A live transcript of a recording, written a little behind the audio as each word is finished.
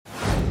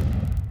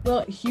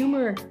Well,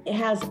 humor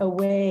has a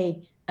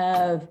way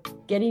of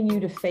getting you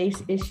to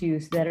face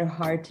issues that are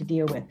hard to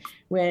deal with.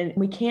 When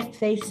we can't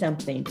face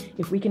something,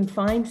 if we can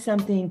find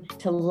something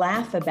to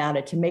laugh about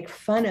it, to make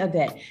fun of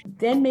it,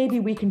 then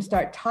maybe we can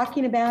start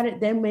talking about it,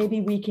 then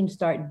maybe we can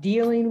start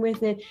dealing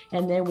with it,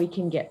 and then we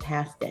can get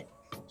past it.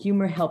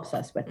 Humor helps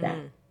us with that.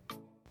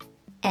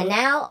 And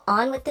now,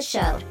 on with the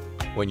show.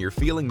 When you're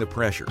feeling the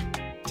pressure,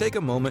 take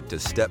a moment to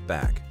step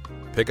back,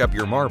 pick up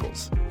your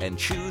marbles, and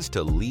choose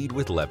to lead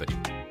with levity.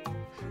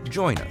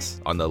 Join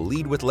us on the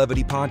Lead with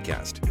Levity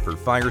podcast for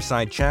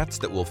fireside chats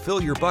that will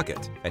fill your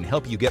bucket and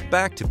help you get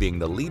back to being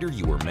the leader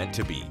you were meant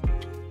to be.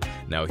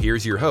 Now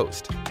here's your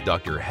host,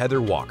 Dr. Heather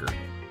Walker.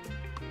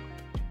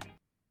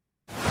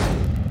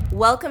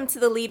 Welcome to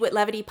the Lead with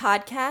Levity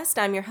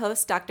podcast. I'm your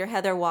host, Dr.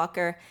 Heather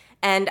Walker,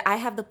 and I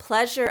have the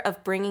pleasure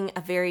of bringing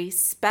a very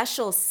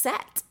special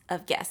set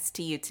of guests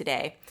to you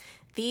today.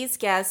 These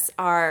guests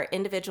are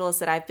individuals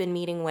that I've been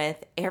meeting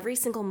with every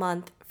single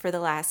month for the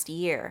last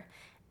year.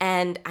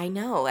 And I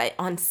know,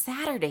 on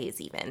Saturdays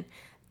even,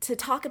 to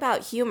talk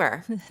about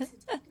humor.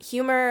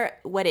 Humor,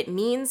 what it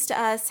means to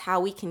us, how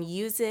we can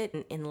use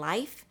it in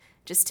life,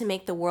 just to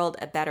make the world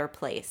a better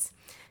place.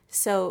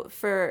 So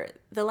for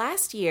the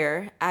last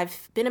year,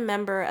 I've been a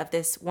member of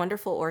this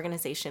wonderful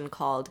organization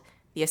called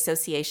the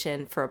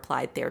Association for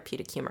Applied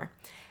Therapeutic Humor.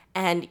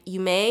 And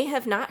you may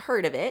have not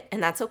heard of it,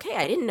 and that's okay.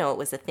 I didn't know it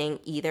was a thing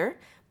either,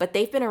 but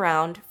they've been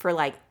around for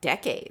like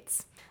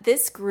decades.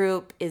 This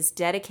group is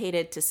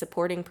dedicated to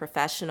supporting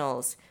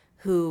professionals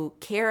who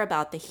care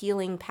about the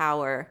healing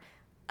power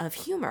of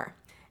humor.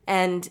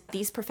 And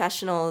these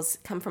professionals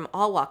come from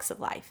all walks of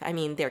life. I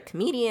mean, they're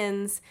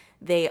comedians,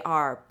 they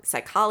are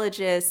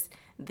psychologists,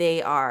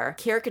 they are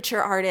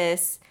caricature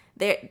artists,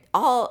 they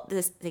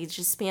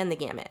just span the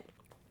gamut.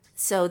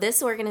 So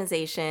this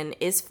organization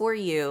is for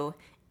you.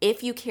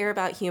 If you care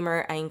about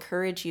humor, I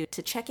encourage you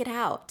to check it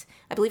out.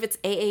 I believe it's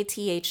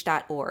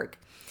aath.org.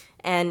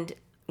 And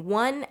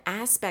one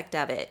aspect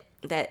of it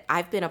that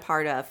I've been a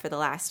part of for the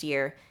last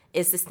year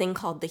is this thing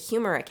called the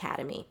Humor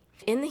Academy.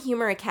 In the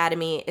Humor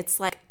Academy, it's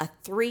like a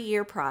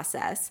 3-year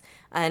process,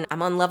 and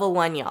I'm on level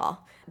 1, y'all.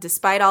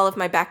 Despite all of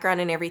my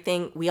background and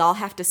everything, we all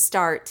have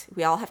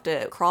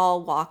to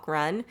crawl, walk,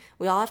 run.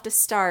 We all have to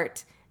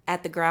start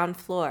at the ground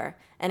floor.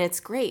 And it's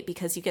great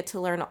because you get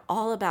to learn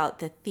all about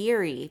the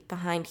theory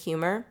behind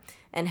humor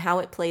and how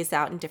it plays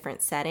out in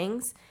different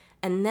settings.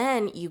 And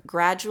then you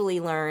gradually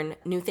learn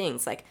new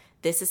things like,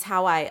 this is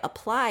how I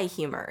apply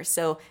humor.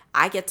 So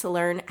I get to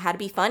learn how to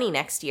be funny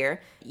next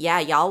year. Yeah,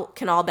 y'all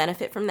can all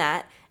benefit from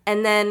that.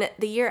 And then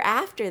the year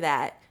after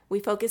that, we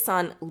focus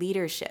on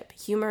leadership,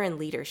 humor and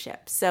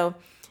leadership. So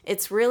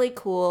it's really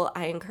cool.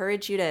 I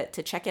encourage you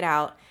to check it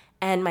out.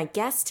 And my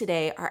guests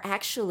today are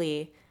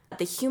actually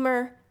the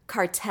Humor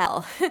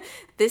Cartel.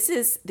 This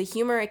is the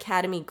Humor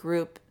Academy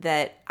group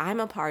that I'm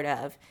a part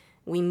of.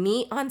 We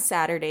meet on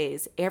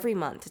Saturdays every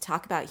month to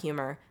talk about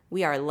humor.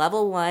 We are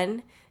level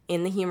 1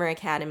 in the Humor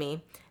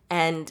Academy,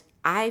 and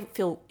I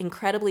feel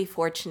incredibly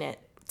fortunate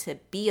to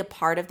be a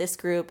part of this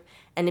group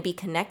and to be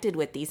connected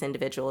with these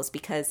individuals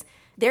because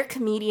they're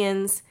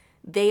comedians,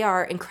 they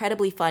are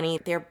incredibly funny,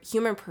 they're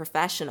humor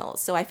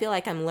professionals, so I feel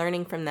like I'm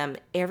learning from them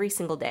every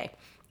single day.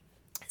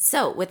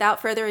 So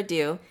without further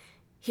ado,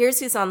 here's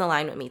who's on the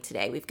line with me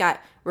today. We've got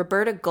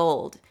Roberta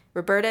Gold.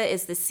 Roberta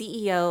is the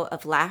CEO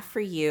of Laugh For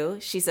You.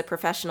 She's a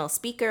professional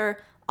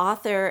speaker,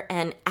 author,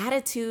 and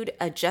attitude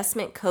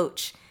adjustment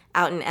coach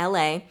out in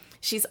LA.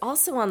 She's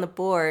also on the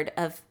board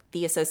of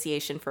the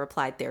Association for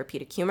Applied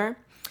Therapeutic Humor.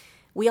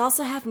 We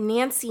also have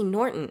Nancy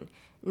Norton.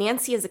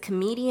 Nancy is a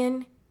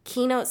comedian,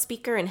 keynote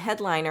speaker, and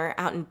headliner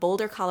out in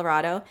Boulder,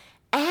 Colorado,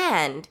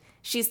 and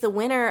she's the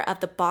winner of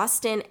the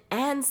Boston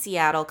and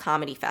Seattle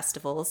comedy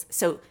festivals.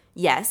 So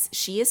yes,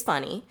 she is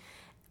funny.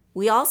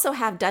 We also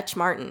have Dutch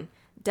Martin.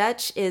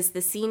 Dutch is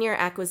the senior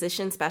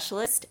acquisition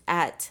specialist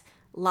at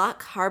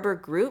Lock Harbor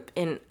Group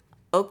in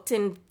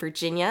Oakton,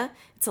 Virginia.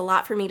 It's a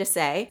lot for me to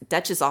say.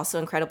 Dutch is also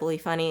incredibly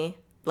funny,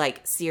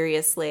 like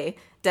seriously.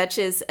 Dutch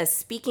is a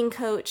speaking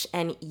coach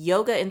and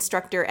yoga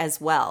instructor as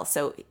well,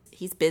 so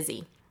he's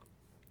busy.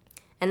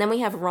 And then we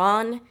have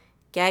Ron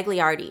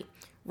Gagliardi.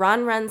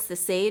 Ron runs the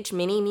Sage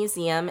Mini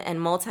Museum and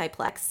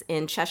Multiplex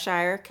in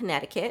Cheshire,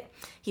 Connecticut.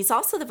 He's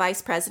also the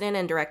vice president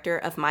and director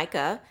of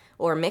MICA,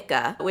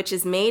 which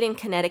is Made in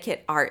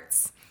Connecticut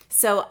Arts.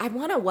 So I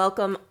want to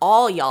welcome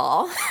all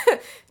y'all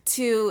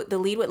to the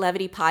Lead with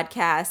Levity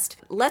podcast.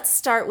 Let's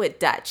start with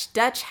Dutch.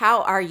 Dutch,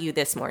 how are you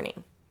this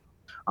morning?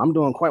 I'm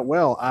doing quite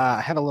well. I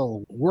had a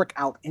little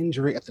workout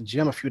injury at the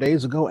gym a few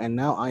days ago, and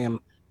now I am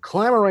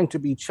clamoring to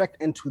be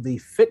checked into the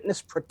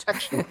fitness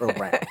protection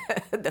program.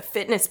 The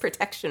fitness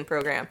protection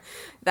program.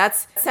 That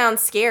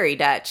sounds scary,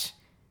 Dutch.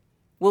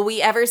 Will we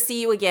ever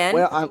see you again?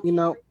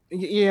 Well,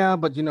 yeah,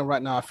 but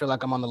right now I feel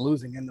like I'm on the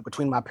losing end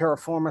between my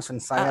piriformis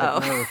and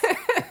sciatic nerve.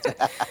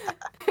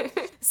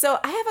 So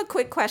I have a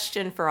quick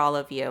question for all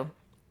of you.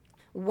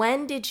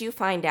 When did you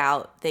find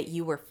out that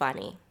you were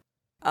funny?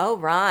 Oh,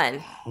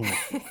 Ron.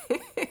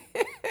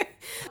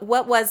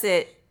 What was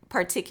it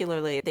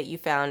particularly that you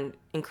found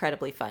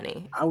incredibly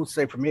funny? I would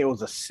say for me, it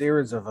was a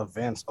series of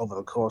events over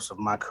the course of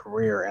my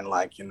career and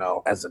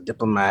as a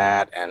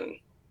diplomat and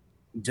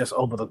just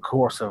over the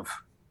course of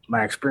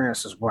my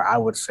experiences where I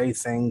would say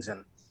things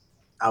and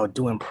I would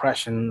do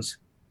impressions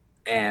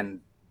and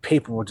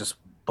people would just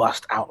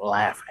bust out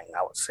laughing.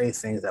 I would say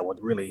things that would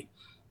really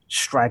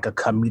strike a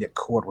comedic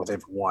chord with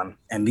everyone.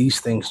 And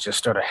these things just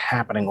started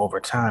happening over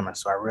time. And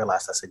so I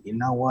realized, I said, you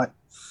know what?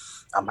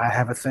 I might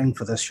have a thing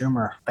for this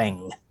humor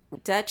thing.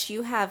 Dutch,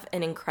 you have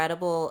an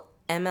incredible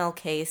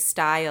MLK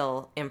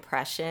style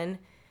impression.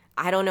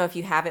 I don't know if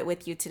you have it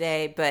with you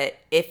today, but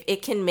if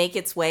it can make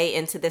its way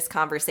into this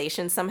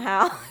conversation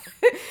somehow,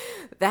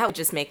 that would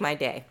just make my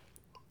day.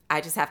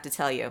 I just have to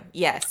tell you,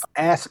 yes.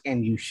 Ask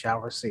and you shall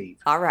receive.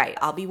 All right,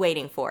 I'll be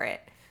waiting for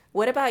it.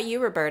 What about you,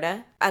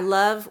 Roberta? I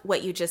love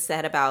what you just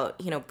said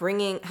about,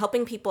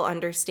 helping people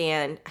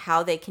understand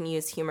how they can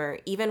use humor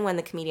even when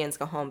the comedians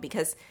go home,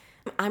 because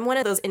I'm one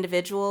of those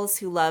individuals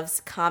who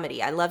loves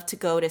comedy. I love to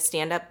go to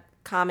stand-up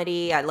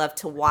comedy. I love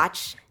to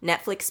watch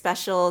Netflix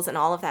specials and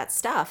all of that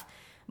stuff.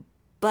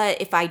 But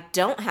if I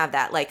don't have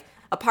that,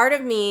 a part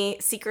of me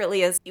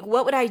secretly is,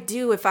 what would I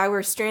do if I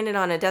were stranded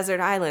on a desert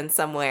island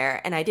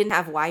somewhere and I didn't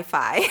have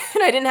Wi-Fi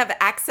and I didn't have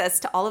access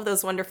to all of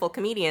those wonderful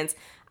comedians?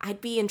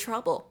 I'd be in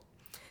trouble.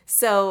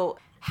 So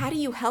how do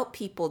you help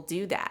people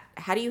do that?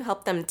 How do you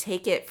help them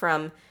take it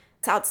from,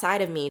 it's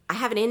outside of me, I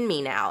have it in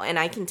me now, and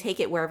I can take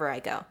it wherever I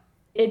go?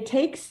 It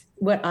takes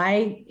what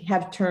I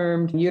have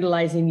termed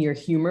utilizing your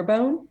humor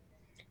bone,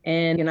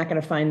 and you're not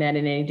going to find that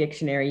in any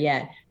dictionary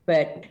yet,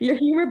 but your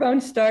humor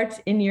bone starts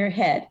in your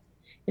head.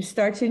 It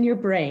starts in your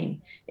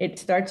brain. It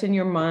starts in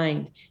your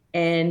mind,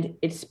 and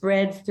it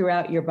spreads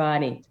throughout your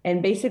body.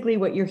 And basically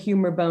what your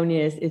humor bone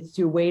is, it's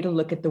a way to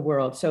look at the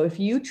world. So if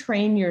you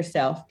train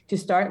yourself to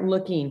start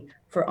looking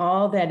for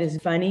all that is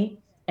funny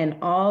and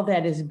all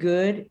that is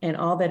good and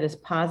all that is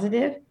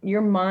positive,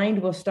 your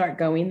mind will start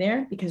going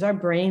there, because our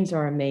brains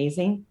are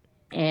amazing.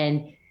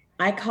 And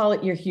I call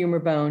it your humor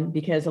bone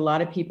because a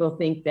lot of people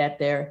think that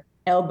their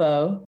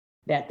elbow,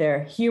 that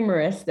their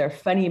humorous, their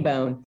funny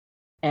bone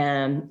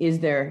is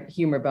their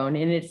humor bone.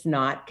 And it's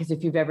not, because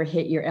if you've ever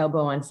hit your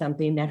elbow on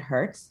something, that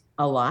hurts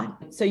a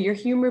lot. So your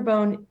humor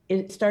bone,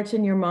 it starts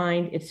in your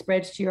mind, it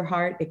spreads to your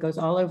heart, it goes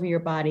all over your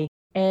body.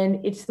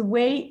 And it's the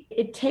way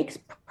it takes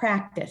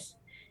practice.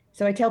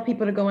 So I tell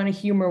people to go on a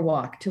humor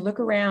walk, to look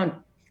around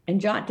and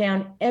jot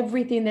down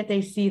everything that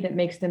they see that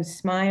makes them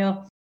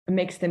smile,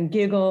 makes them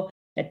giggle,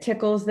 that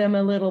tickles them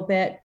a little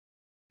bit,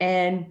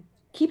 and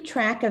keep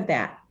track of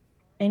that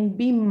and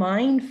be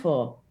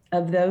mindful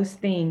of those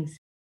things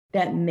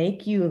that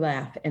make you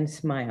laugh and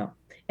smile.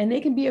 And they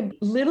can be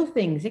little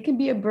things. It can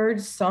be a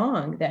bird's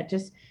song that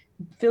just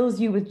fills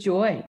you with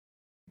joy.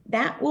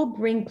 That will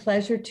bring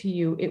pleasure to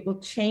you. It will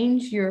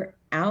change your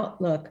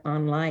outlook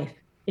on life.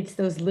 It's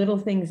those little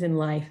things in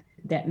life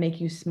that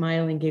make you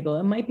smile and giggle.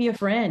 It might be a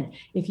friend.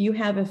 If you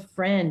have a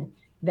friend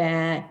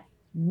that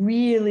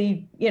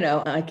really,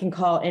 I can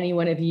call any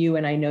one of you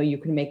and I know you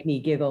can make me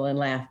giggle and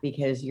laugh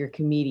because you're a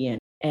comedian.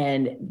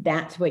 And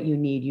that's what you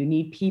need. You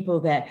need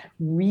people that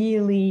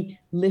really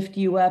lift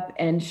you up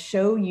and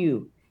show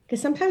you.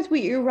 Because sometimes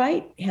you're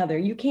right, Heather,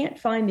 you can't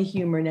find the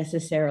humor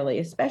necessarily,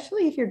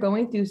 especially if you're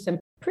going through some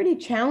pretty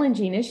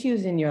challenging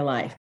issues in your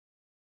life.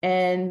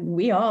 And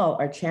we all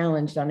are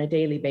challenged on a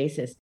daily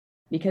basis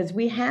because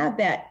we have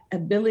that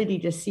ability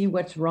to see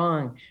what's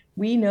wrong.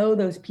 We know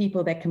those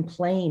people that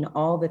complain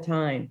all the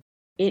time.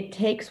 It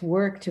takes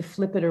work to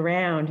flip it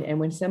around. And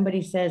when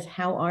somebody says,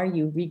 how are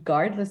you?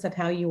 Regardless of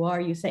how you are,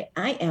 you say,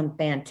 I am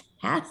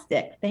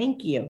fantastic.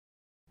 Thank you.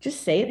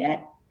 Just say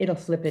that. It'll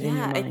flip it in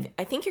your mind.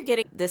 I think you're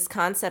getting this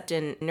concept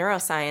in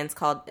neuroscience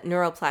called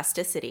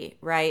neuroplasticity,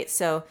 right?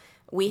 So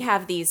we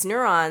have these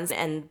neurons,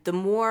 and the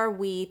more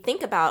we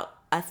think about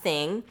a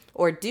thing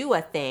or do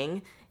a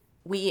thing,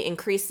 we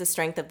increase the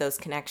strength of those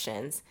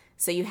connections.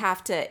 So you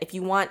have to, if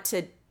you want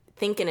to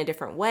think in a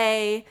different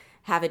way,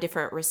 have a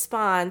different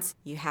response,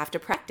 you have to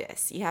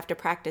practice. You have to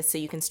practice so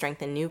you can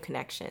strengthen new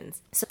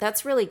connections. So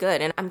that's really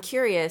good. And I'm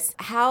curious,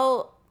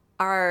 how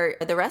are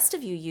the rest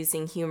of you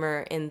using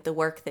humor in the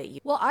work that you...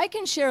 Well, I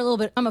can share a little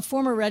bit. I'm a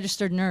former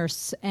registered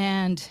nurse,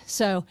 and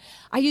so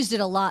I used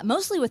it a lot,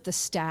 mostly with the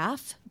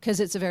staff,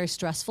 because it's a very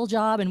stressful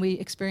job, and we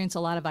experience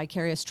a lot of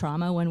vicarious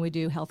trauma when we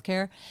do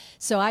healthcare.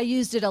 So I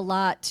used it a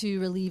lot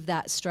to relieve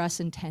that stress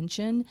and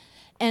tension.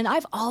 And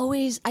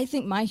I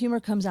think my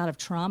humor comes out of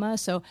trauma,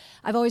 so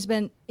I've always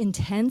been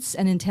intense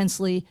and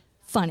intensely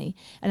funny.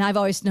 And I've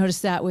always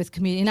noticed that with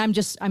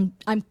comedians.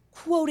 I'm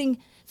quoting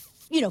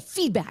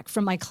feedback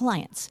from my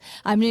clients.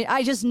 I mean,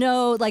 I just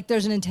know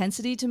there's an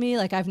intensity to me.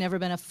 I've never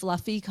been a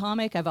fluffy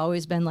comic. I've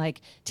always been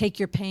take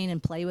your pain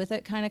and play with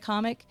it kind of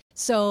comic.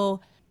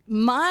 So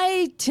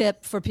my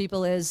tip for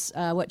people is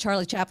what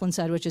Charlie Chaplin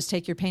said, which is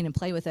take your pain and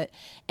play with it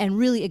and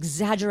really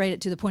exaggerate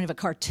it to the point of a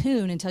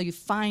cartoon until you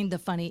find the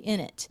funny in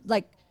it.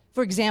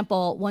 For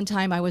example, one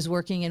time I was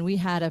working and we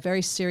had a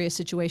very serious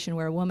situation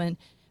where a woman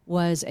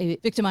was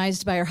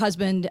victimized by her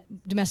husband,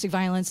 domestic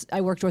violence.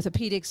 I worked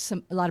orthopedics,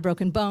 a lot of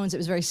broken bones. It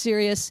was very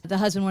serious. The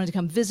husband wanted to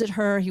come visit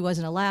her. He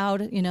wasn't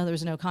allowed. There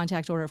was no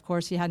contact order. Of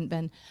course, he hadn't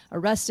been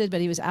arrested,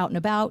 but he was out and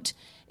about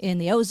in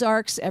the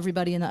Ozarks.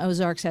 Everybody in the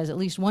Ozarks has at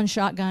least one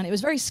shotgun. It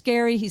was very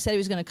scary. He said he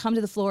was going to come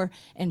to the floor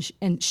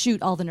and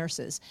shoot all the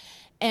nurses.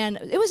 And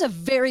it was a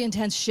very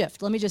intense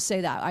shift. Let me just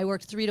say that. I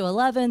worked 3 to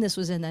 11. This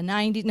was in the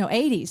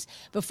 80s,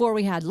 before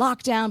we had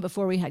lockdown,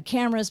 before we had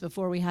cameras,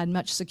 before we had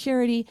much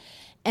security.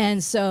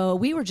 And so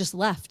we were just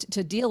left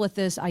to deal with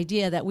this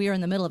idea that we are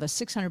in the middle of a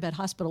 600-bed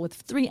hospital with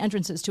 3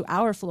 entrances to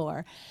our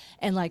floor.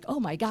 And like, oh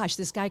my gosh,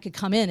 this guy could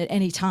come in at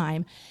any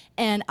time.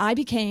 And I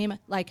became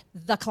like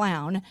the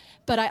clown.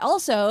 But I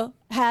also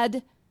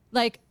had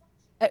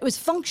it was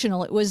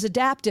functional. It was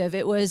adaptive.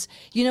 It was,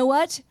 you know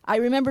what? I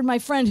remembered my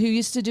friend who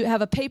used to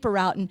have a paper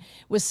route and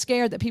was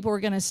scared that people were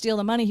going to steal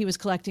the money he was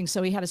collecting.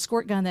 So he had a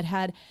squirt gun that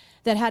had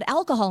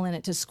alcohol in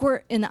it to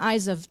squirt in the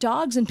eyes of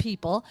dogs and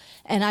people.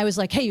 And I was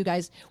like, hey, you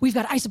guys, we've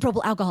got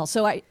isopropyl alcohol.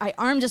 So I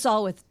armed us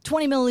all with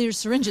 20 milliliter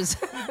syringes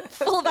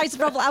full of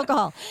isopropyl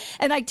alcohol.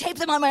 And I taped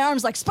them on my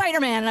arms like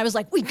Spider-Man. And I was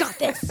like, we got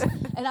this.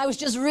 And I was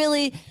just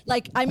really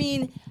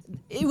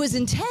it was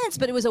intense,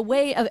 but it was a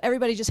way of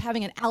everybody just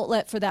having an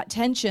outlet for that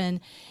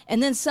tension.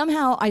 And then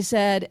somehow I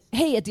said,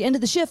 hey, at the end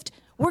of the shift,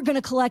 we're going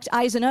to collect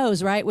I's and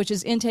O's, right? Which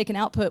is intake and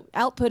output.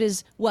 Output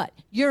is what?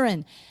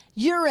 Urine.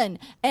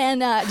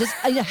 And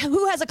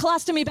who has a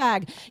colostomy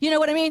bag? You know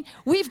what I mean?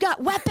 We've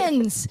got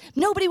weapons.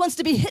 Nobody wants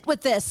to be hit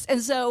with this.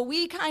 And so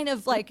we kind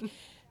of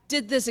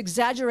did this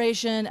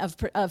exaggeration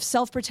of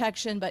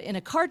self-protection, but in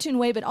a cartoon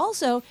way, but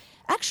also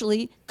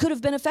actually could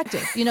have been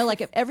effective.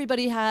 If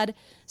everybody had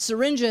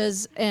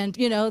syringes and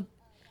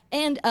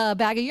a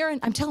bag of urine,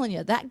 I'm telling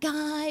you, that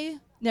guy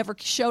never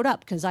showed up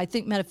because I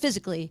think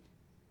metaphysically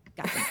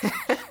got him.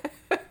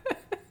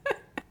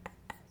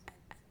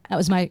 That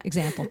was my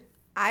example.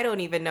 I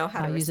don't even know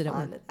how to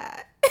respond to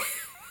that.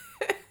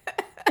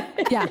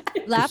 Yeah,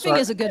 laughing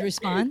is a good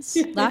response.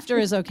 Laughter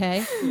is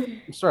okay.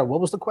 I'm sorry, what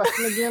was the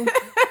question again?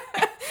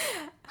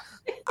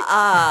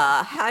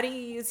 How do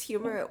you use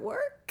humor at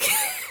work?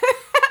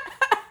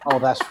 Oh,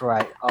 that's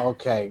right.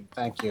 Okay,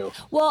 thank you.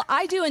 Well,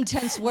 I do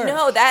intense work.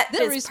 No, that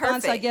the is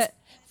response perfect. I get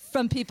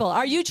from people.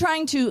 Are you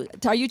trying to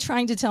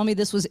tell me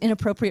this was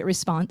inappropriate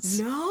response?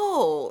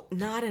 No,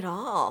 not at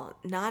all.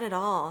 Not at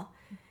all.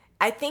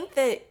 I think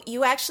that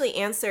you actually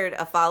answered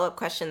a follow-up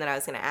question that I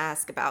was going to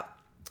ask about.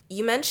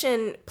 You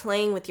mentioned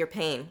playing with your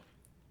pain.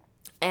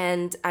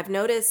 And I've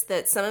noticed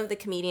that some of the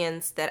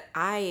comedians that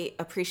I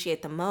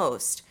appreciate the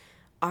most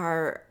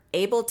are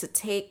able to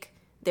take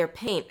their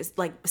pain,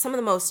 like some of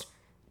the most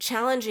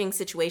challenging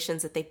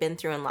situations that they've been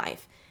through in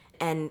life,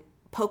 and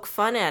poke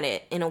fun at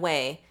it in a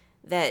way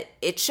that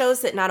it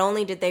shows that not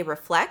only did they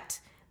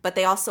reflect, but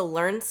they also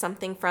learned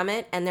something from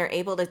it, and they're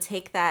able to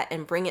take that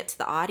and bring it to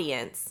the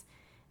audience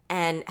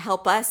and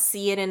help us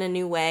see it in a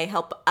new way,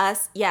 help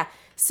us. Yeah.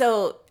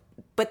 So,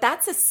 but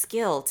that's a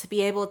skill to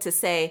be able to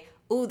say,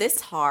 ooh, this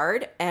is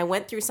hard, and I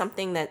went through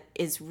something that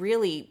is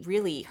really,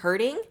 really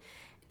hurting,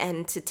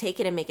 and to take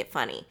it and make it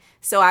funny.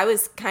 So I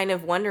was kind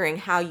of wondering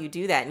how you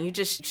do that, and you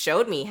just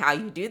showed me how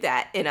you do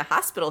that in a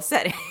hospital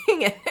setting.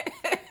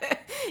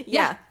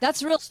 Yeah,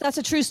 that's real. That's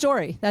a true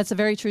story. That's a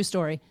very true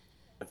story.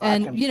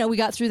 And, we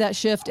got through that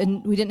shift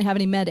and we didn't have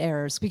any med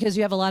errors because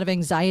you have a lot of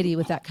anxiety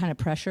with that kind of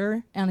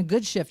pressure. On a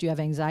good shift, you have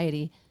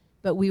anxiety,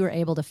 but we were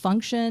able to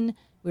function.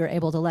 We were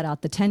able to let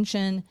out the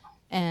tension.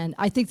 And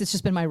I think that's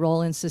just been my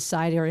role in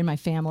society or in my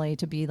family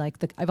to be like,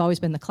 I've always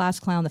been the class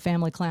clown, the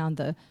family clown,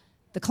 the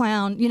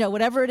clown,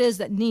 whatever it is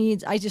that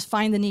needs, I just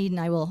find the need and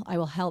I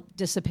will help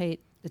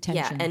dissipate the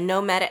tension. Yeah, and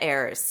no meta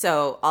errors.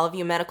 So all of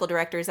you medical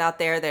directors out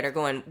there that are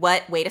going,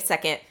 what? Wait a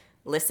second.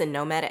 Listen,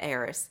 no meta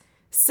errors.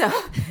 So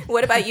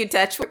what about you,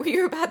 Dutch? What were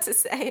you about to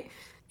say?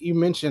 You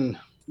mentioned,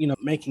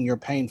 making your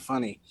pain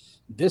funny.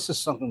 This is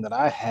something that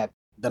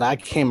I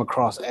came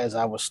across as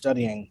I was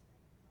studying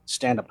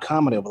stand-up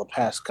comedy over the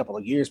past couple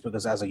of years,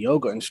 because as a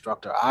yoga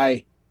instructor,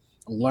 I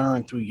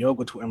learned through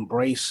yoga to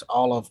embrace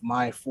all of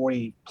my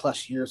 40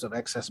 plus years of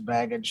excess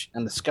baggage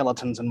and the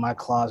skeletons in my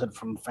closet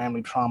from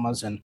family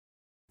traumas and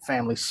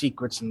family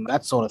secrets and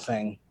that sort of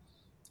thing.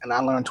 And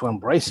I learned to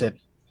embrace it,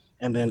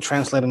 and then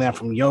translating that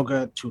from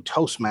yoga to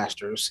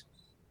Toastmasters,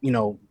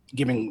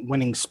 giving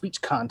winning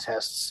speech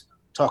contests,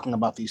 talking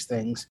about these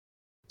things,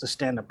 to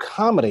stand-up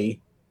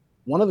comedy.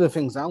 One of the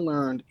things I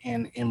learned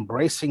in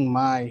embracing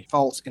my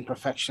faults,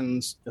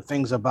 imperfections, the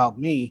things about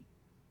me,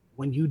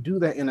 when you do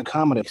that in a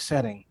comedy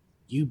setting,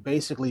 you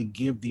basically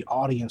give the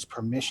audience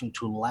permission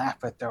to laugh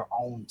at their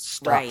own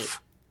stuff, right,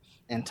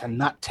 and to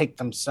not take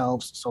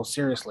themselves so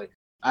seriously.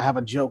 I have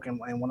a joke in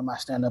one of my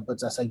stand-up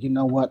bits. I say, you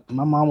know what?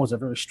 My mom was a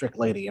very strict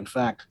lady. In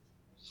fact,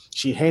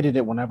 she hated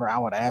it whenever I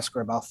would ask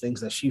her about things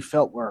that she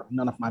felt were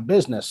none of my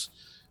business,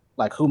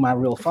 like who my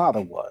real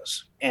father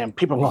was. And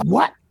people are like,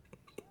 what?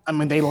 I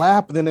mean, they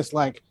laugh, but then it's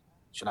like,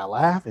 should I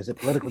laugh? Is it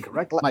politically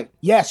correct? Like,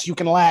 yes, you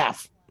can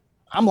laugh.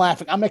 I'm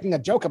laughing. I'm making a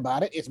joke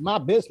about it. It's my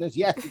business.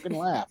 Yes, you can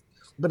laugh.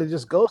 But it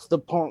just goes to the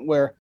point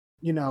where,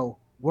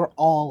 we're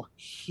all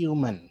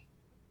human.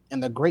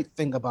 And the great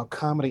thing about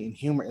comedy and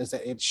humor is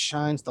that it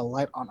shines the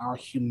light on our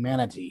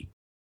humanity.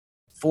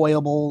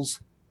 Foibles,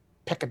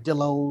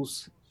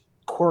 peccadillos,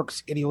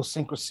 quirks,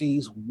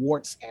 idiosyncrasies,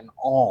 warts, and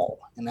all.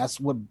 And that's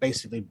what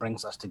basically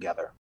brings us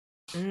together.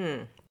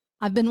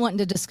 I've been wanting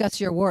to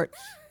discuss your warts.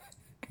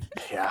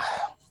 Yeah,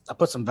 I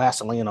put some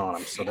Vaseline on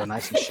them so they're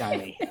nice and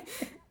shiny.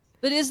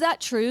 But is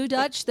that true,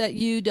 Dutch, that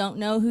you don't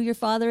know who your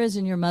father is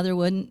and your mother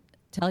wouldn't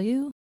tell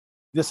you?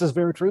 This is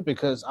very true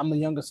because I'm the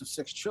youngest of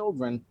 6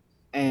 children,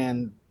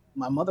 and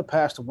my mother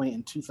passed away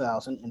in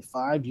 2000, and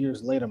 5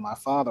 years later, my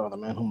father, or the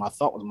man whom I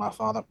thought was my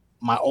father,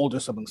 my older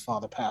sibling's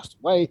father, passed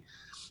away.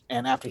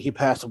 And after he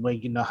passed away,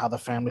 you know how the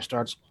family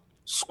starts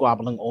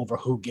squabbling over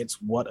who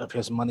gets what of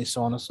his money,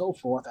 so on and so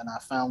forth. And I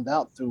found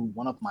out through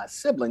one of my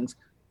siblings,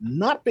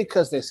 not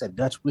because they said,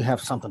 Dutch, we have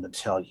something to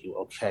tell you,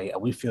 okay?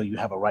 We feel you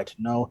have a right to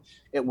know.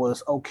 It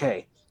was,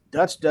 okay,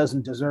 Dutch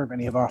doesn't deserve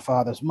any of our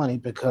father's money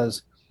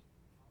because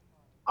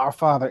our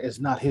father is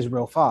not his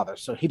real father,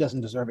 so he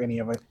doesn't deserve any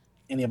of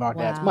our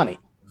dad's money.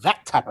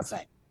 That type of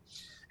thing.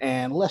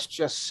 And let's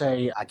just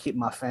say I keep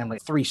my family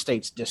 3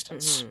 states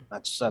distance.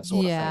 That's that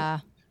sort of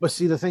thing. But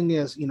see, the thing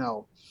is, you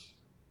know,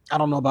 I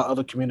don't know about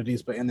other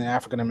communities, but in the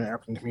African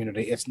American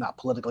community, it's not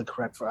politically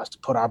correct for us to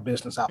put our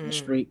business out in the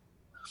street.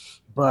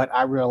 But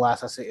I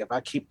realized, I said, if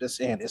I keep this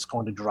in, it's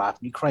going to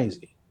drive me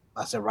crazy.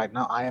 I said, right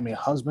now, I am a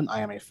husband.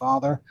 I am a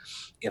father.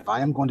 If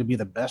I am going to be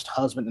the best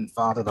husband and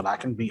father that I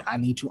can be, I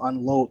need to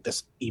unload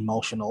this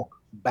emotional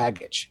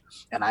baggage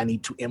and I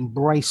need to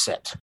embrace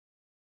it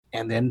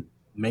and then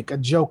make a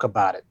joke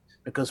about it.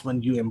 Because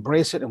when you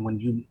embrace it and when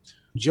you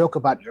joke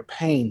about your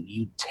pain,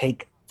 you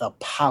take the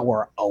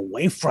power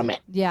away from it.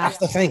 Yeah. That's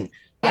the thing.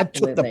 I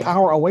took the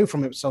power away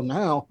from it. So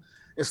now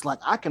it's like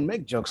I can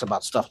make jokes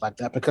about stuff like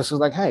that because it's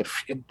like, hey,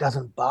 it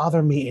doesn't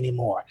bother me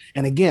anymore.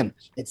 And again,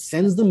 it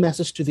sends the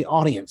message to the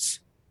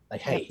audience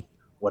like, hey,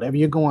 whatever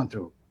you're going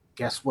through,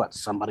 guess what?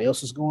 Somebody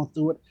else is going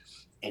through it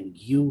and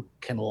you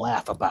can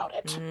laugh about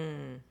it.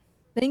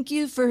 Thank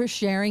you for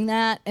sharing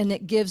that. And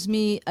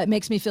it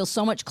makes me feel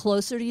so much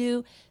closer to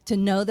you to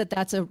know that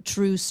that's a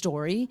true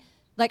story.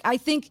 Like, I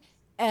think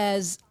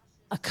as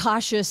a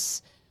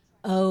cautious,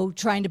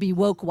 trying to be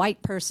woke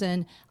white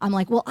person, I'm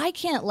like, well, I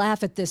can't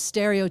laugh at this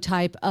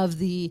stereotype of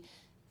the,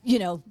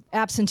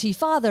 absentee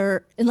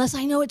father unless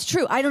I know it's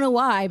true. I don't know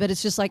why, but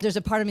it's just like there's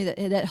a part of me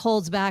that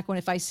holds back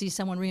if I see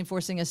someone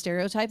reinforcing a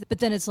stereotype. But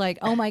then it's like,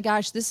 oh my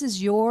gosh, this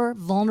is your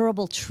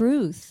vulnerable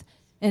truth.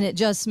 And it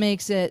just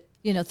makes it,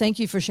 thank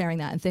you for sharing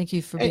that. And thank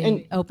you for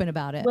being open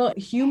about it. Well,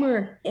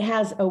 humor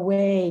has a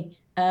way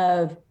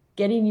of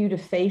getting you to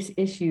face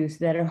issues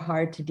that are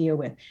hard to deal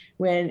with.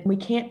 When we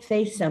can't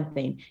face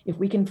something, if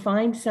we can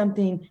find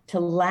something to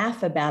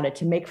laugh about it,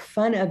 to make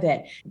fun of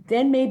it,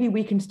 then maybe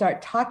we can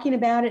start talking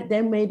about it,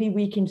 then maybe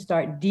we can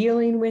start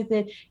dealing with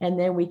it, and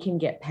then we can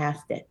get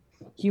past it.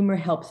 Humor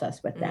helps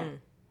us with that.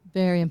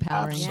 Very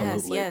empowering.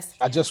 Absolutely. Yes.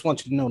 I just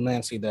want you to know,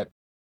 Nancy, that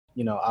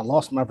I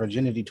lost my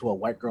virginity to a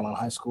white girl in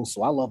high school,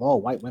 so I love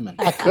all white women.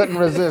 I couldn't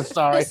resist,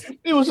 sorry.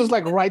 It was just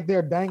like right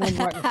there, dangling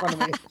right in front of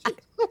me.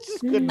 I just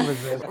couldn't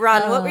resist.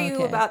 Ron, what were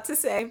you about to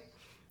say?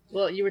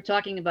 Well, you were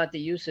talking about the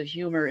use of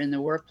humor in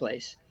the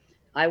workplace.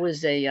 I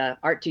was a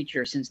art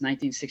teacher since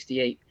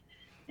 1968.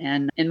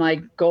 And in my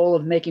goal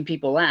of making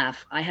people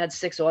laugh, I had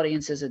 6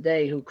 audiences a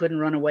day who couldn't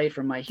run away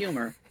from my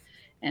humor.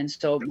 And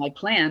so my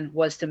plan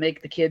was to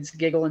make the kids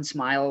giggle and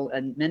smile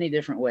in many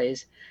different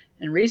ways.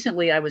 And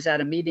recently I was at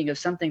a meeting of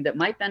something that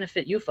might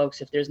benefit you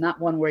folks if there's not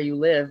one where you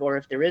live, or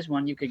if there is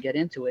one, you could get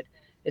into it.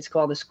 It's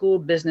called the School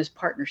Business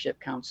Partnership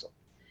Council.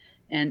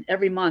 And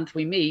every month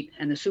we meet,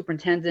 and the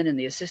superintendent and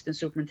the assistant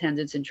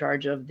superintendents in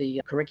charge of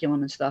the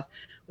curriculum and stuff,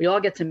 we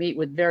all get to meet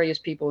with various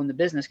people in the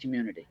business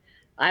community.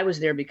 I was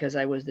there because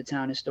I was the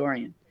town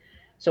historian.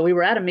 So we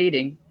were at a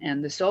meeting,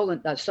 and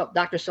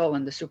Dr.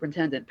 Solon, the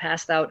superintendent,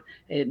 passed out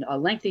a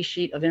lengthy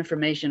sheet of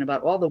information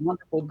about all the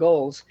wonderful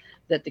goals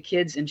that the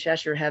kids in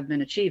Cheshire have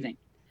been achieving.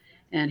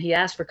 And he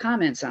asked for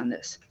comments on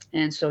this.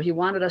 And so he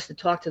wanted us to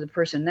talk to the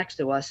person next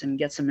to us and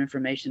get some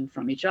information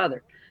from each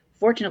other.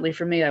 Fortunately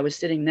for me, I was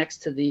sitting next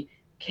to the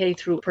K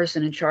through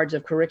person in charge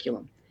of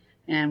curriculum.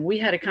 And we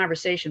had a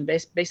conversation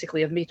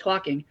basically of me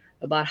talking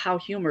about how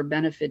humor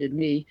benefited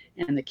me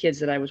and the kids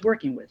that I was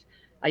working with.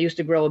 I used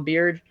to grow a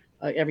beard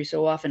every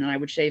so often, and I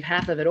would shave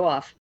half of it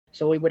off.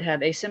 So we would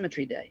have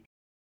asymmetry day.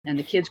 And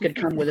the kids could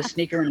come with a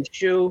sneaker and a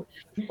shoe,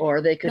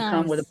 or they could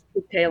come with a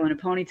pigtail and a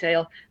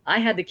ponytail. I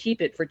had to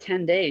keep it for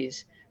 10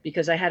 days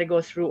because I had to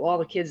go through all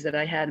the kids that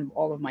I had in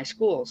all of my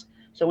schools.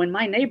 So in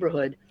my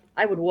neighborhood,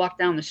 I would walk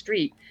down the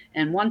street,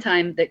 and one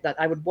time that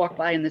I would walk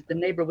by and the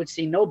neighbor would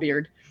see no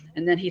beard.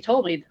 And then he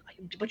told me,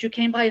 but you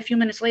came by a few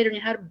minutes later and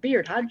you had a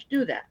beard. How did you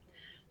do that?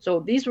 So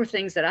these were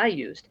things that I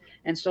used.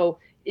 And so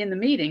in the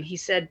meeting, he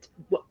said,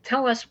 well,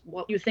 tell us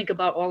what you think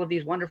about all of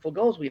these wonderful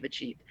goals we've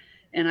achieved.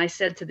 And I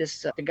said to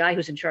the guy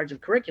who's in charge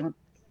of curriculum,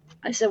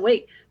 I said,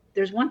 wait,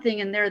 there's one thing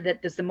in there that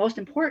is the most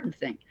important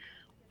thing.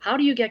 How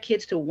do you get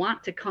kids to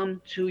want to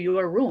come to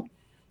your room?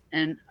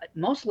 And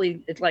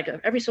mostly it's like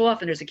every so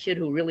often there's a kid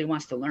who really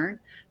wants to learn,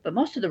 but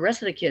most of the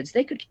rest of the kids,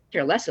 they could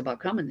care less about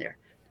coming there.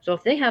 So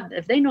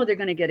if they know they're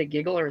going to get a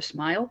giggle or a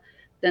smile,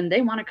 then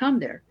they want to come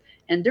there.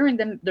 And during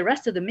the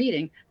rest of the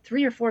meeting,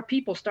 3 or 4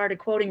 people started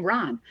quoting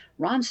Ron.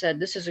 Ron said,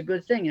 this is a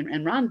good thing.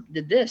 And Ron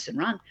did this.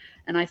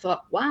 And I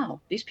thought,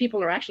 wow, these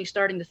people are actually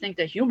starting to think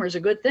that humor is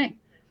a good thing.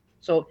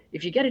 So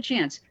if you get a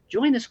chance,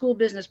 join the School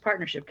Business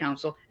Partnership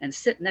Council and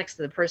sit next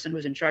to the person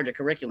who's in charge of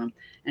curriculum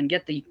and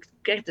get the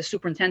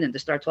superintendent to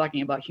start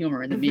talking about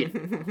humor in the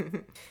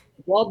meeting.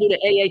 We'll all do the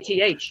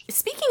AATH.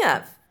 Speaking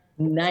of.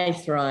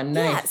 Nice, Ron.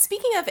 Nice. Yeah,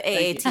 speaking of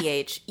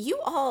AATH, you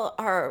all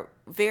are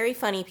very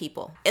funny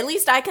people. At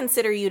least I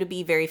consider you to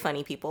be very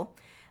funny people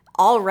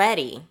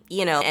already,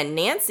 and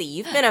Nancy,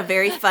 you've been a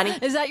very funny...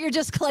 Is that your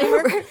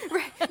disclaimer?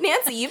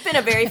 Nancy, you've been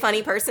a very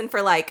funny person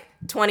for like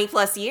 20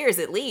 plus years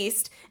at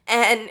least.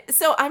 And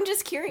so I'm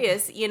just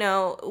curious,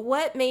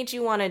 what made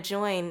you want to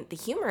join the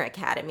Humor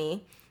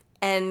Academy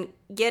and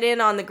get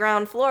in on the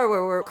ground floor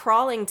where we're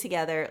crawling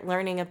together,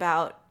 learning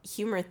about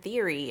humor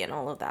theory and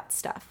all of that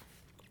stuff?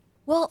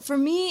 Well, for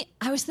me,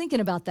 I was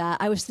thinking about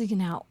that. I was thinking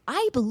now,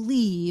 I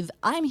believe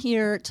I'm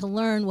here to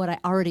learn what I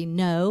already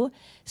know.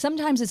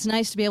 Sometimes it's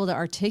nice to be able to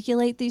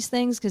articulate these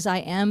things because I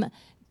am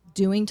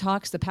doing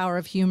talks, The Power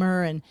of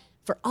Humor, and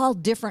for all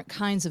different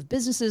kinds of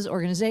businesses,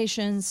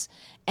 organizations,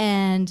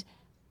 and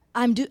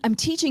I'm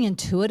teaching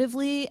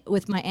intuitively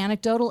with my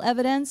anecdotal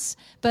evidence,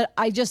 but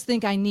I just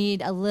think I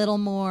need a little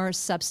more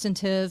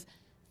substantive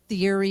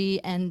theory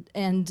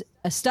and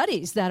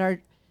studies that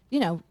are,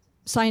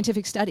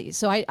 scientific studies.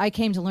 So I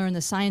came to learn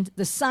the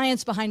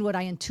science behind what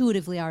I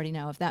intuitively already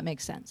know, if that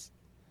makes sense.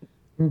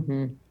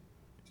 Mm-hmm.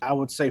 I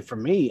would say for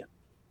me,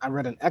 I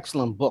read an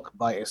excellent book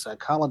by a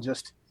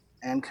psychologist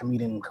and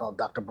comedian called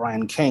Dr.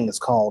 Brian King. It's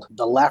called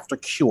The Laughter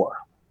Cure,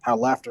 How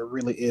Laughter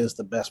Really Is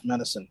the Best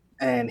Medicine.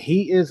 And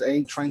he is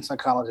a trained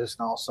psychologist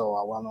and also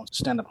a well-known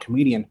stand-up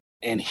comedian.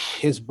 And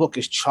his book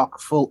is chock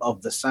full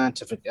of the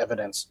scientific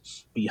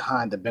evidence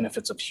behind the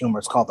benefits of humor.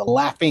 It's called The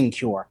Laughing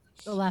Cure.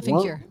 The Laughing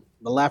Cure.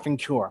 The Laughing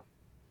Cure.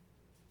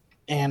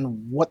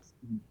 And what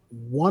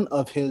one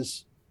of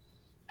his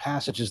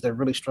passages that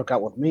really struck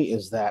out with me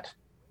is that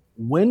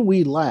when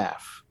we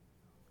laugh,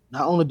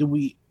 not only do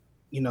we,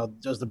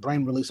 does the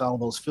brain release all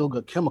those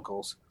feel-good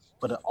chemicals,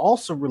 but it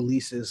also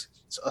releases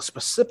a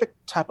specific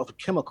type of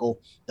chemical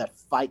that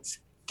fights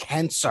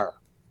cancer.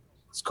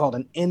 It's called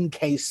an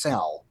NK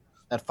cell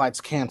that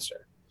fights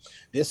cancer.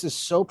 This is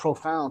so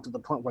profound to the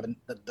point where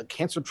the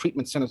cancer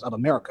treatment centers of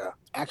America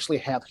actually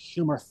have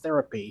humor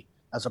therapy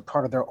as a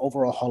part of their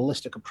overall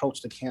holistic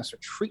approach to cancer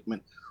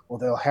treatment, where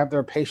they'll have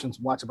their patients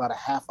watch about a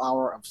half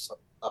hour of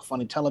a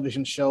funny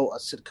television show, a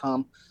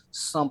sitcom,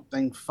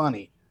 something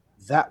funny.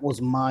 That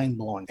was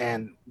mind-blowing.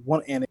 And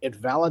it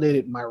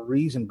validated my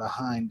reason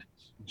behind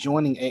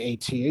joining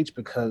AATH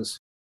because,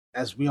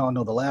 as we all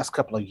know, the last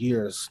couple of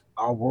years,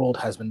 our world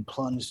has been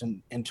plunged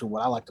into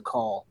what I like to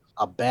call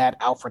a bad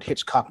Alfred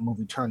Hitchcock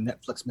movie turned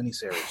Netflix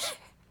miniseries.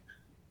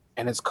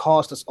 And it's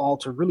caused us all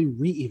to really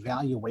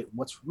reevaluate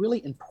what's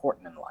really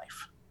important in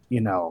life.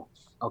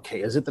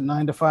 Okay, is it the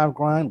 9-to-5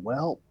 grind?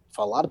 Well,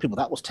 for a lot of people,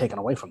 that was taken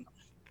away from them.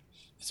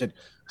 Is it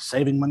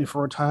saving money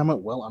for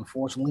retirement? Well,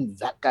 unfortunately,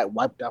 that got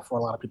wiped out for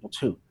a lot of people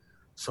too.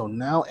 So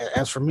now,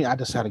 as for me, I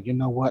decided, you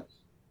know what?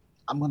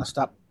 I'm going to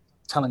stop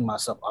telling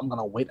myself I'm going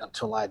to wait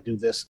until I do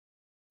this,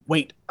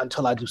 wait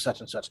until I do such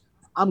and such.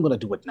 I'm going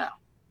to do it now.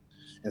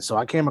 And so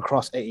I came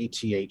across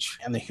AATH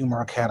and the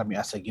Humor Academy.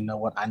 I said, you know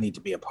what? I need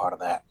to be a part of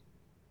that.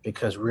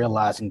 Because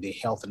realizing the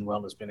health and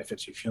wellness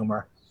benefits of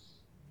humor,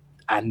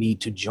 I need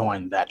to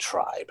join that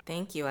tribe.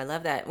 Thank you. I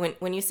love that.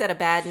 When you said a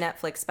bad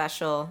Netflix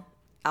special,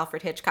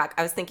 Alfred Hitchcock,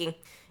 I was thinking,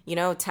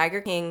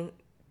 Tiger King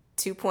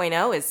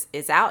 2.0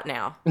 is out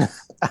now.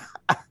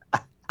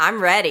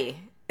 I'm ready.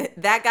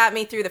 That got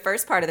me through the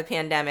first part of the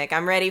pandemic.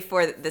 I'm ready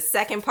for the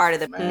second part of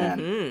the... Man,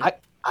 mm-hmm.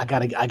 I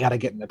gotta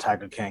get into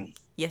Tiger King.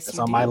 Yes, it's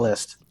on my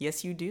list.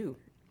 Yes, you do.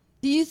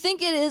 Do you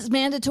think it is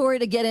mandatory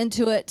to get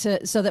into it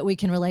so that we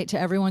can relate to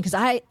everyone? Because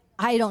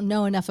I don't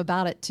know enough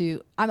about it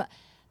to.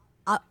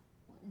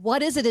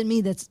 What is it in me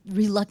that's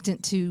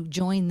reluctant to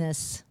join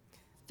this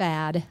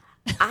fad?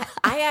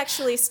 I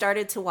actually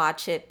started to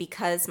watch it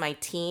because my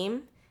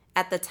team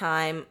at the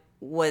time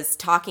was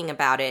talking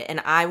about it, and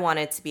I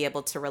wanted to be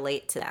able to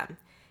relate to them.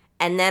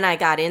 And then I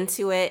got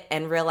into it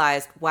and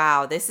realized,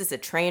 wow, this is a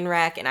train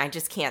wreck, and I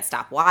just can't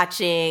stop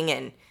watching.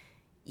 And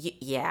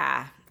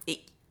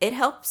it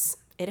helps.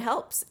 It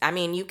helps. I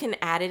mean, you can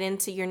add it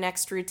into your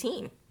next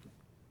routine.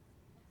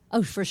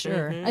 Oh, for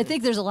sure. Mm-hmm. I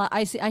think there's a lot.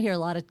 I hear a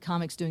lot of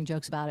comics doing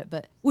jokes about it,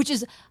 but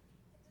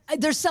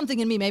there's something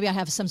in me. Maybe I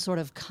have some sort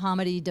of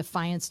comedy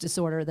defiance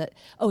disorder that,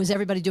 is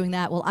everybody doing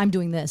that? Well, I'm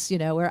doing this,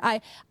 where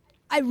I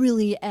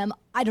really am.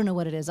 I don't know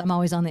what it is. I'm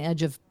always on the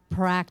edge of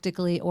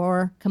practically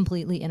or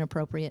completely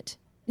inappropriate.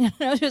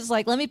 Just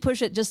like, let me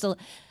push it just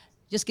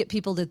get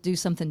people to do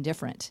something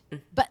different.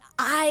 But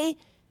I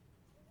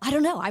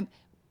don't know.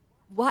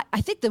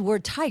 I think the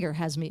word tiger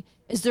has me.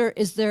 Is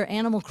there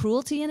animal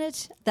cruelty in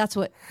it? That's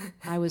what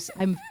I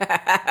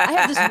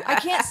have this. I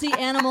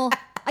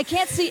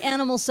can't see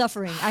animal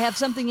suffering. I have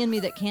something in me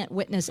that can't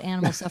witness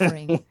animal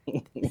suffering.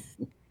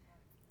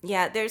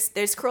 Yeah,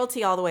 there's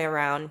cruelty all the way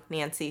around,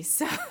 Nancy.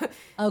 So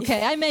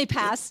Okay, I may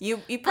pass. you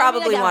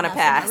probably want to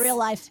pass. In real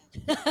life.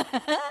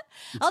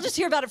 I'll just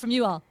hear about it from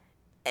you all.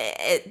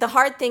 The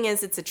hard thing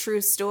is it's a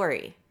true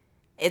story.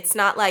 It's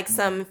not like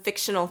some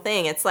fictional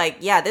thing. It's like,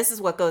 yeah, this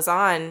is what goes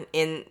on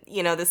in,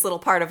 this little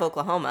part of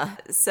Oklahoma.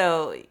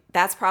 So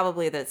that's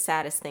probably the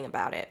saddest thing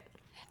about it.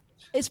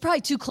 It's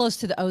probably too close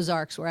to the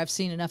Ozarks where I've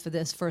seen enough of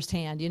this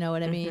firsthand. You know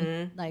what I mean?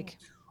 Mm-hmm. Like,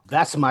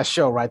 that's my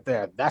show right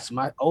there. That's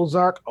my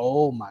Ozark.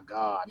 Oh my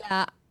God.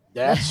 Yeah.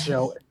 That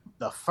show,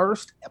 the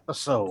first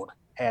episode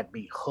had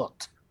me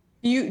hooked.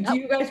 Do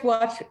you guys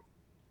watch?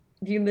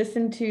 Do you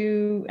listen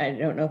to? I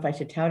don't know if I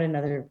should tout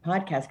another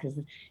podcast because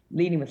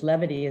Leading with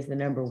Levity is the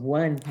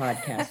 #1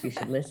 podcast you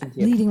should listen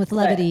to. Leading with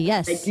Levity,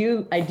 but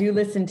yes. I do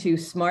listen to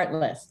Smart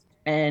List,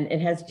 and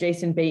it has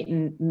Jason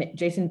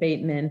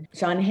Bateman,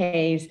 Sean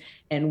Hayes,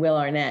 and Will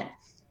Arnett,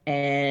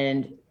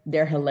 and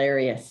they're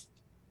hilarious.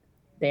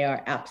 They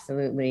are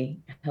absolutely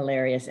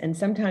hilarious. And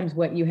sometimes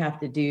what you have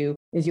to do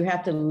is you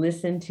have to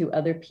listen to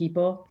other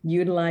people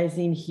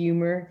utilizing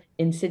humor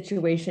in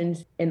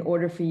situations in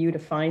order for you to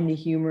find the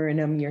humor in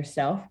them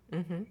yourself.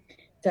 Mm-hmm.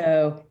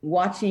 So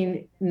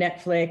watching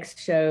Netflix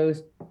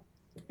shows,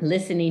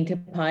 listening to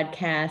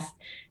podcasts,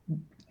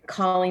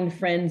 calling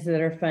friends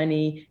that are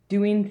funny,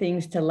 doing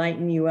things to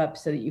lighten you up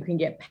so that you can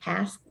get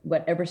past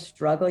whatever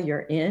struggle you're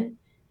in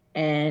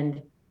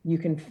and you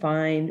can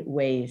find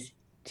ways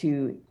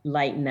to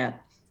lighten up.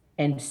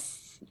 And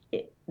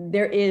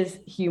there is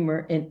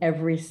humor in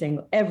every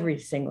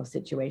single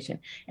situation.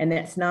 And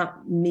that's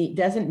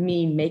doesn't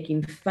mean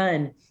making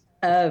fun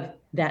of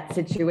that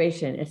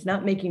situation. It's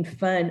not making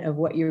fun of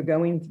what you're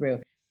going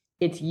through.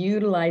 It's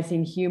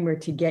utilizing humor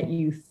to get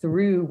you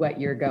through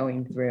what you're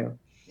going through.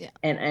 Yeah.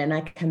 And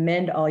I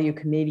commend all you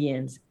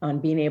comedians on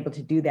being able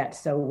to do that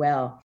so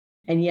well.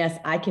 And yes,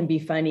 I can be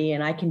funny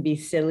and I can be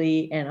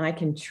silly and I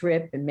can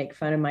trip and make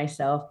fun of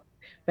myself,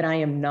 but I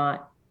am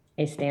not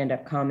a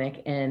stand-up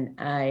comic, and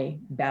I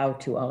bow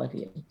to all of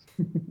you.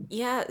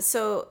 Yeah,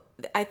 so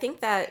I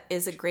think that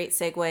is a great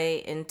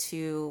segue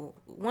into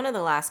one of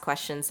the last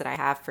questions that I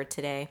have for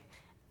today.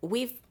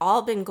 We've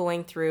all been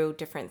going through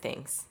different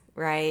things,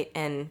 right?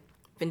 And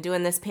been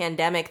doing this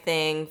pandemic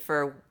thing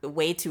for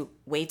way too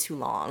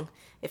long.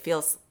 It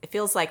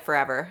feels like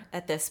forever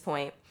at this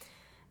point.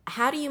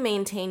 How do you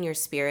maintain your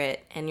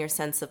spirit and your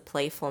sense of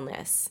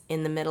playfulness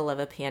in the middle of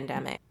a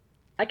pandemic?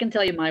 I can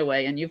tell you my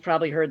way, and you've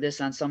probably heard this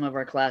on some of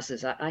our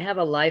classes. I have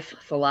a life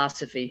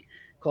philosophy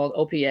called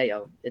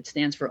OPAO. It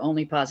stands for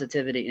Only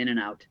Positivity In and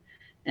Out.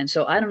 And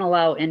so I don't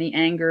allow any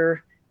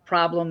anger,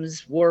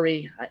 problems,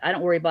 worry. I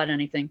don't worry about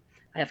anything.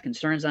 I have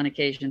concerns on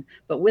occasion.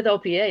 But with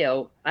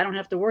OPAO, I don't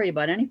have to worry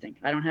about anything.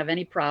 I don't have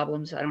any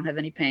problems. I don't have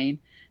any pain.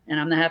 And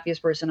I'm the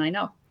happiest person I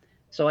know.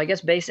 So I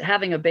guess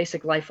having a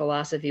basic life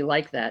philosophy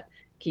like that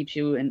keeps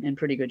you in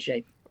pretty good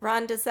shape.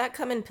 Ron, does that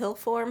come in pill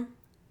form?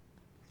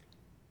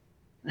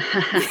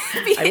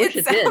 I wish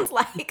it did.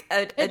 Like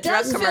a it drug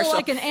does commercial. feel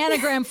like an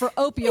anagram for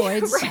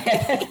opioids.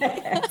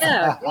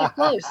 Yeah, really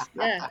close.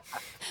 Yeah.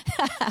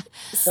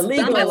 The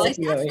legal that's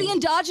the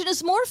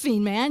endogenous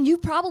morphine, man. You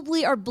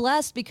probably are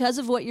blessed because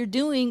of what you're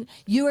doing.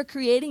 You are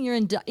creating your,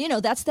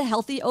 that's the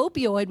healthy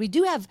opioid. We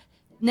do have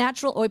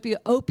natural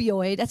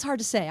opioid. That's hard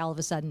to say all of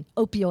a sudden.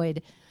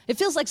 Opioid. It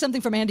feels like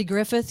something from Andy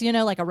Griffith,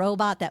 like a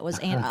robot that was.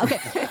 Okay,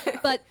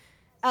 but.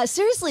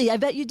 Seriously, I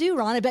bet you do,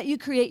 Ron. I bet you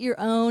create your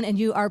own, and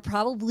you are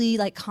probably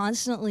like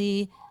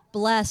constantly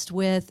blessed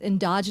with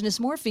endogenous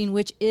morphine,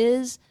 which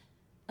is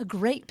a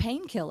great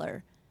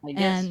painkiller. I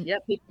guess.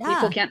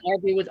 People can't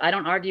argue with. I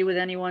don't argue with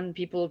anyone.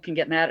 People can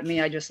get mad at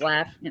me. I just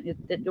laugh.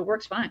 It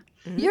works fine.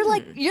 You're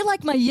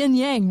like my yin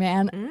yang,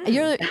 man.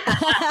 You're.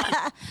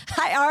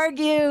 I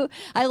argue.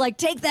 I like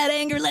take that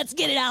anger. Let's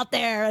get it out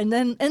there, and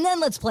then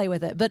let's play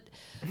with it. But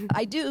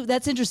I do.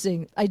 That's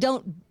interesting. I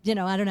don't.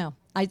 I don't know.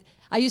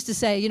 I used to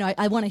say,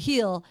 I want to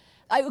heal.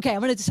 I'm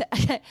going to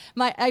say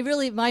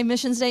my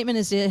mission statement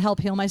is to help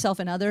heal myself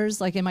and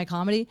others, like in my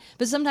comedy.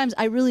 But sometimes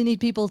I really need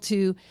people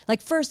to,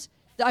 like, first,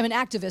 I'm an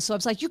activist, so I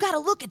was like, you got to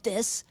look at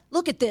this,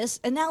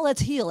 and now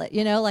let's heal it.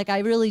 Like I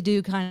really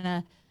do kind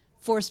of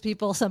force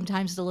people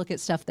sometimes to look at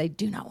stuff they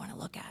do not want to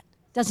look at.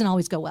 Doesn't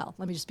always go well.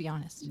 Let me just be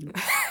honest.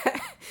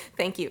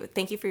 Thank you.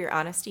 Thank you for your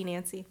honesty,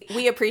 Nancy.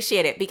 We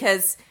appreciate it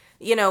because,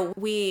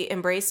 we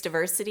embrace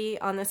diversity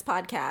on this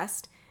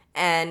podcast.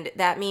 And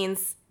that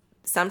means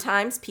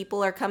sometimes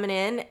people are coming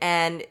in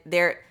and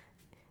they're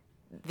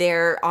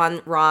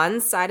on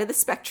Ron's side of the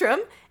spectrum.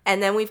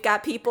 And then we've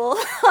got people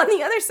on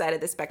the other side of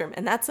the spectrum.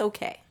 And that's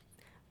okay.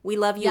 We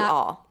love you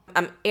all.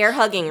 I'm air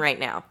hugging right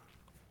now.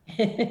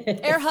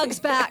 Air hugs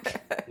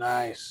back.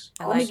 Nice.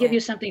 Let me give you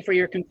something for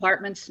your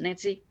compartments,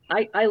 Nancy.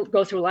 I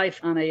go through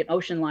life on an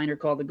ocean liner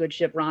called the Good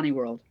Ship Ronnie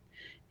World.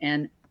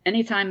 And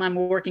anytime I'm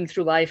working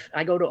through life,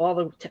 I go to all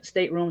the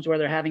staterooms where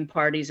they're having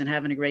parties and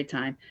having a great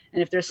time.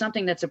 And if there's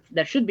something that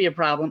should be a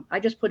problem, I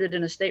just put it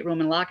in a stateroom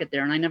and lock it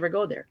there, and I never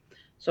go there.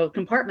 So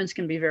compartments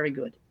can be very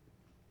good.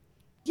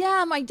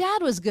 Yeah, my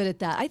dad was good at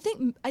that. I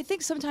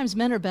think sometimes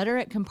men are better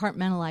at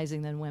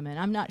compartmentalizing than women.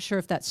 I'm not sure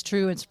if that's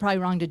true. It's probably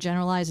wrong to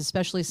generalize,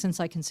 especially since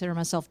I consider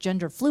myself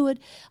gender fluid,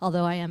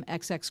 although I am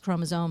XX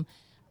chromosome.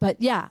 But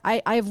yeah,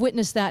 I've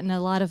witnessed that in a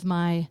lot of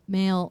my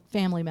male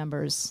family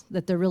members,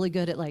 that they're really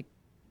good at like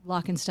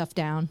locking stuff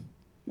down.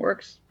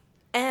 Works.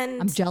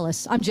 And I'm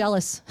jealous.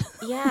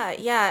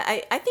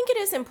 yeah. I think it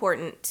is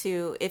important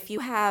to, if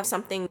you have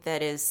something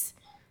that is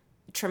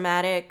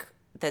traumatic,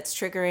 that's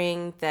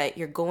triggering, that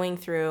you're going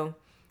through,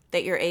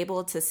 that you're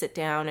able to sit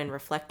down and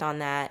reflect on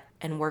that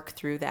and work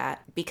through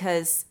that.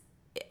 Because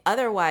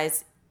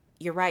otherwise,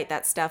 you're right,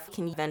 that stuff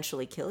can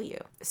eventually kill you.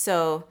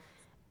 So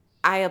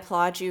I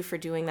applaud you for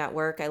doing that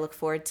work. I look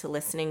forward to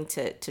listening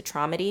to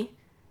Traumedy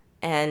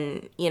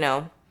and,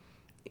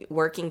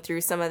 working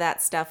through some of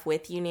that stuff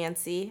with you,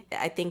 Nancy.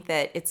 I think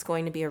that it's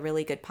going to be a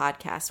really good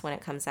podcast when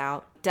it comes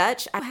out.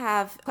 Dutch, I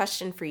have a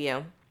question for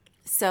you.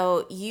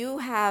 So you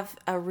have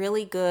a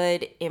really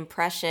good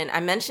impression. I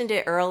mentioned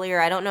it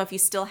earlier. I don't know if you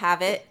still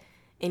have it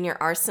in your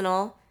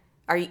arsenal.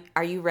 Are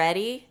you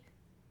ready?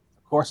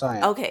 Of course I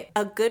am. Okay.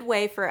 A good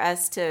way for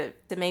us to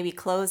maybe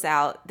close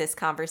out this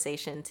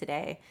conversation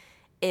today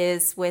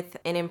is with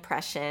an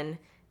impression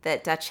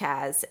that Dutch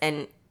has.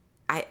 And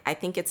I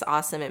think it's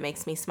awesome. It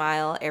makes me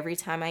smile every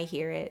time I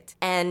hear it.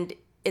 And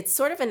it's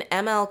sort of an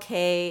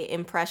MLK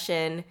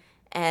impression.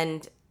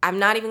 And I'm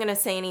not even going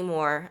to say any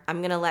more.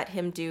 I'm going to let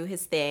him do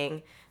his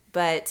thing.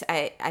 But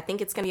I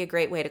think it's going to be a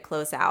great way to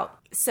close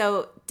out.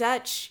 So,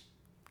 Dutch,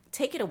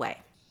 take it away.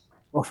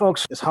 Well,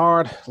 folks, it's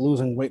hard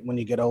losing weight when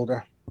you get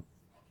older.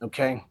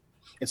 Okay?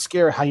 It's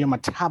scary how your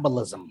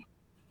metabolism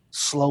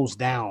slows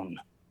down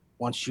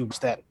once you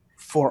reach that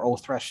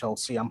 4-0 threshold.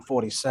 See, I'm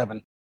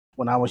 47.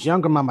 When I was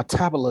younger, my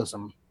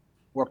metabolism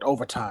worked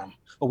overtime.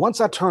 But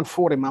once I turned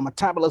 40, my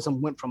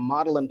metabolism went from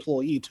model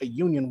employee to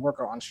union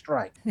worker on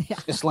strike. Yeah.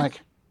 It's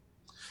like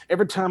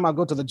every time I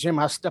go to the gym,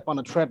 I step on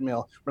a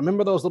treadmill.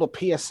 Remember those little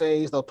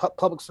PSAs, those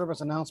public service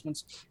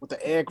announcements with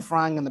the egg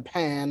frying in the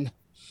pan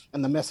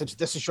and the message,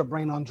 "This is your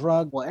brain on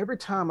drug"? Well, every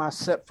time I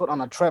set foot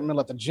on a treadmill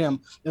at the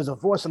gym, there's a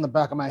voice in the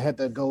back of my head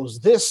that goes,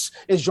 "This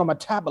is your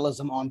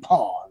metabolism on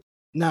pause."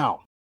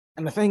 Now,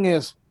 and the thing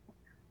is,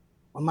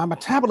 when my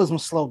metabolism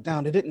slowed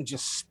down, it didn't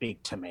just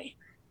speak to me.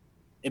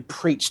 It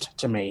preached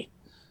to me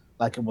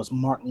like it was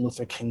Martin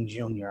Luther King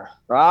Jr.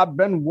 "I've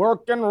been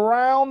working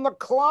round the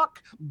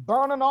clock,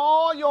 burning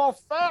all your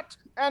fat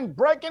and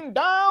breaking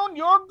down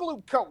your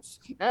glucose.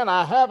 And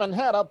I haven't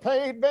had a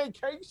paid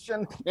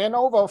vacation in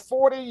over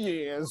 40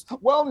 years.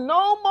 Well,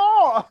 no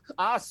more.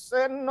 I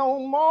said no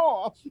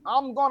more.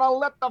 I'm going to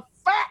let the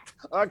fat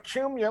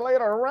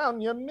accumulate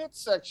around your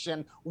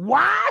midsection.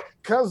 Why?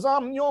 Because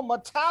I'm your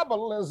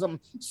metabolism.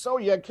 So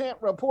you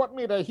can't report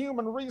me to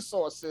human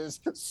resources.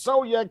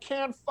 So you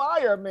can't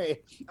fire me.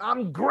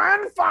 I'm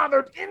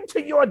grandfathered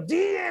into your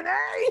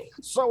DNA.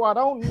 So I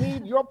don't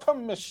need your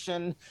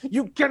permission.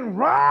 You can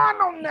run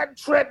on that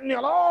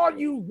treadmill all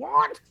you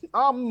want.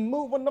 I'm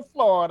moving to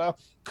Florida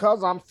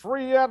because I'm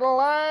free at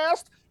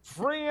last.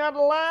 Free at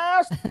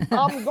last.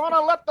 I'm going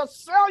to let the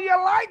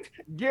cellulite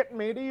get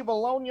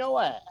medieval on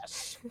your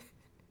ass.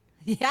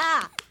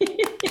 Yeah.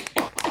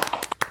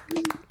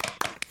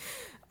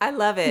 I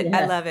love it. Yes.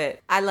 I love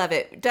it. I love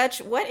it.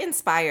 Dutch, what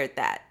inspired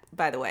that,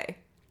 by the way?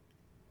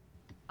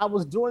 I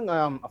was doing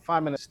a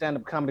 5-minute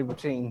stand-up comedy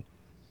routine,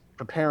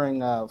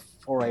 preparing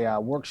for a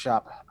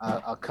workshop,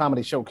 a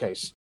comedy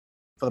showcase.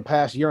 For the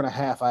past year and a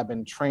half, I've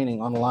been training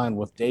online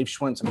with Dave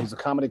Schwinson. He's a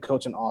comedy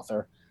coach and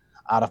author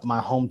out of my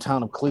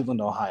hometown of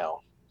Cleveland,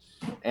 Ohio.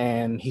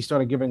 And he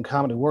started giving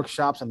comedy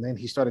workshops, and then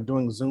he started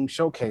doing Zoom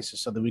showcases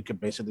so that we could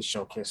basically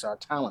showcase our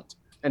talent.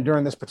 And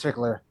during this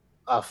particular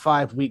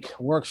 5-week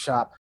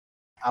workshop,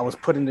 I was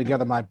putting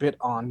together my bit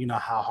on,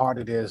 how hard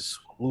it is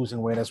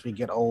losing weight as we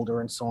get older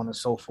and so on and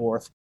so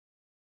forth.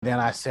 Then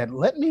I said,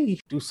 let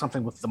me do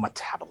something with the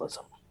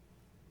metabolism.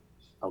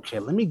 Okay,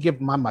 let me give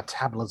my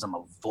metabolism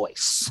a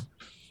voice.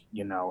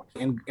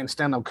 In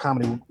stand-up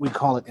comedy, we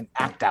call it an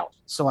act out.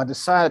 So I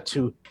decided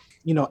to,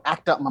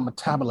 act out my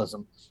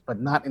metabolism, but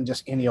not in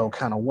just any old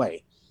kind of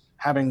way.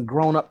 Having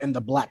grown up in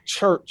the Black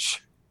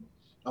church,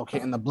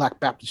 in the Black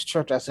Baptist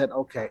church, I said,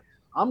 okay,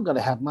 I'm going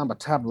to have my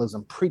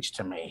metabolism preached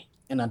to me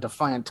in a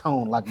defiant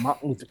tone like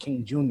Martin Luther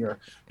King Jr.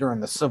 during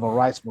the Civil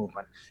Rights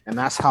Movement. And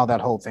that's how that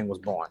whole thing was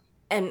born.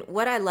 And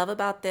what I love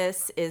about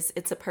this is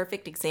it's a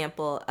perfect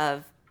example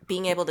of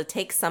being able to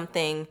take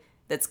something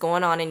that's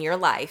going on in your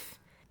life,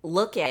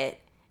 look at it,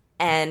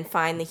 and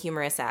find the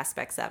humorous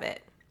aspects of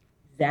it.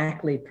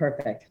 Exactly.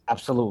 Perfect.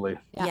 Absolutely.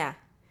 Yeah.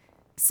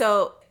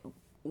 So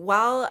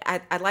while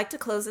I'd like to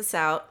close this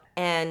out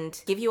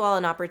and give you all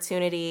an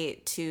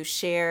opportunity to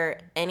share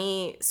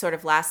any sort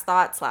of last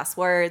thoughts, last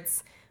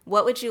words,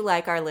 what would you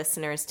like our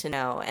listeners to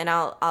know? And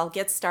I'll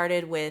get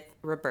started with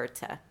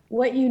Roberta.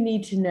 What you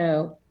need to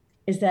know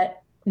is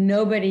that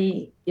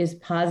nobody is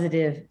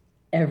positive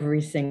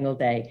every single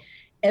day.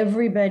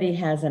 Everybody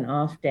has an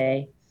off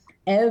day.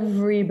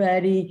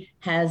 Everybody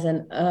has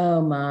an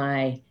oh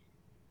my.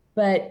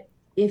 But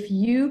if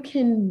you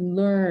can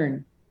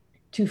learn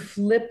to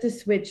flip the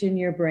switch in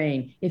your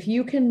brain, if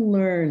you can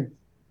learn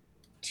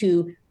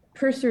to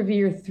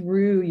persevere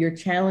through your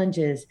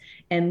challenges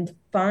and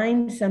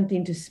find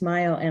something to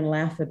smile and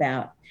laugh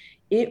about,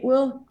 it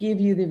will give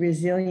you the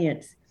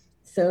resilience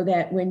so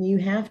that when you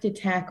have to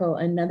tackle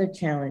another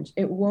challenge,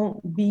 it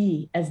won't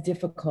be as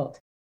difficult.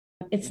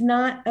 It's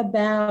not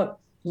about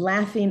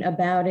laughing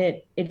about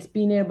it. It's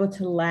being able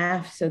to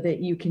laugh so that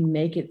you can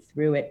make it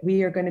through it.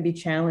 We are going to be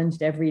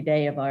challenged every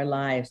day of our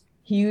lives.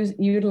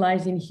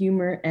 Utilizing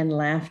humor and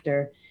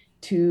laughter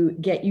to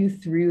get you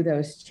through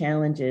those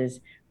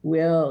challenges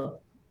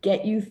will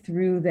get you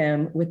through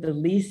them with the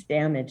least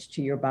damage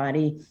to your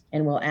body,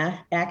 and will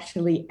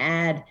actually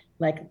add,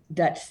 like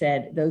Dutch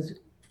said, those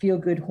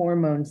feel-good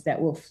hormones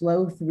that will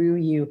flow through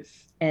you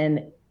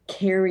and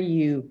carry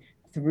you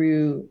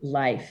through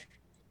life.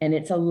 And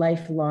it's a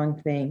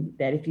lifelong thing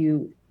that if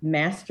you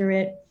master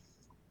it,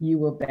 you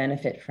will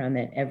benefit from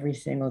it every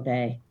single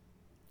day.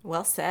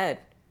 Well said.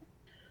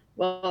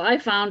 Well, I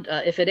found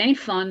if it ain't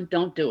fun,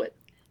 don't do it.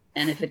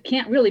 And if it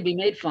can't really be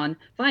made fun,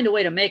 find a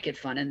way to make it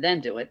fun and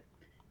then do it.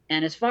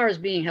 And as far as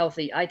being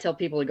healthy, I tell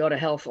people to go to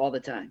health all the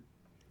time.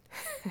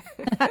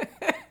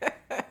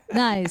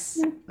 Nice.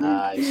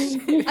 Nice.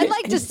 I'd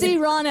like to see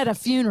Ron at a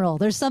funeral.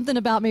 There's something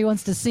about me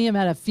wants to see him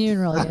at a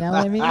funeral. You know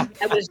what I mean?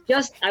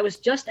 I was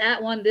just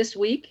at one this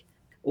week.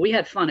 We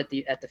had fun at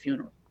the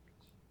funeral.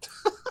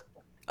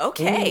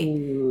 Okay.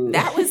 Ooh.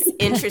 That was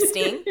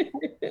interesting.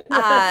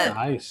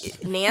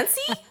 Nice.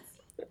 Nancy?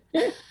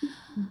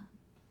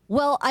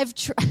 Well,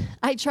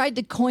 I tried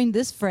to coin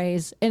this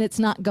phrase, and it's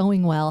not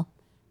going well.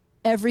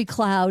 Every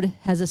cloud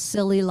has a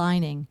silly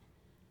lining.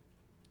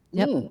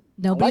 Yep.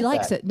 Nobody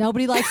likes it.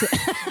 Nobody likes it.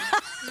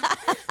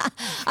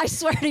 I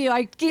swear to you,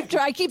 I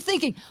keep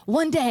thinking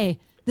one day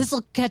this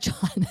will catch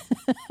on.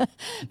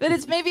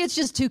 But maybe it's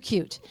just too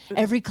cute.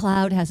 Every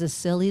cloud has a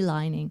silly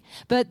lining.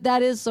 But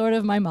that is sort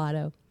of my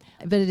motto.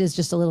 But it is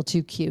just a little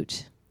too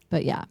cute.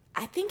 But yeah.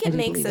 I think it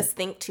makes us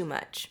think too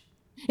much.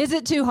 Is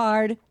it too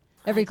hard?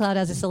 Every cloud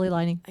has a silly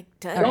lining.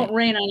 Don't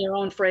rain on your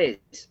own phrase.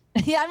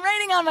 Yeah, I'm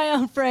raining on my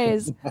own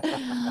phrase.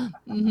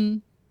 Mm-hmm.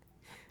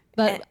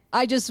 But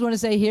I just want to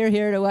say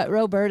here to what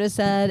Roberta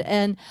said.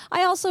 And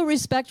I also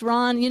respect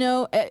Ron. You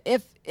know,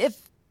 if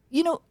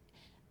you know,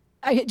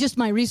 just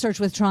my research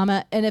with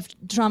trauma, and if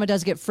trauma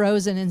does get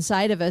frozen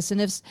inside of us,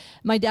 and if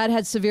my dad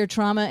had severe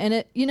trauma, and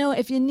it, you know,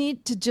 if you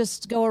need to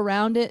just go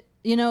around it,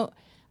 you know,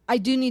 I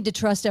do need to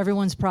trust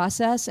everyone's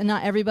process, and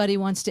not everybody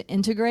wants to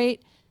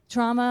integrate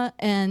trauma,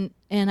 and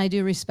I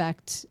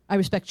respect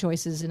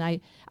choices, and I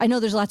know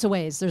there's lots of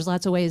ways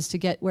to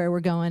get where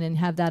we're going and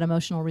have that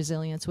emotional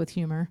resilience with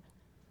humor.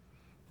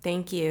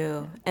 Thank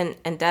you.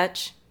 And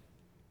Dutch?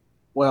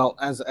 Well,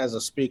 as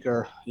a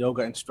speaker,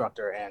 yoga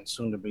instructor, and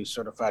soon to be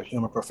certified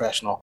humor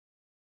professional,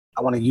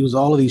 I want to use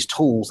all of these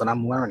tools that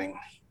I'm learning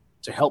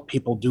to help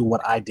people do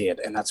what I did,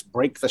 and that's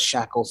break the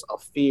shackles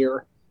of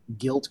fear,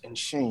 guilt, and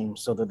shame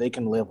so that they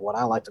can live what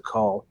I like to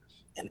call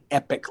an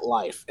epic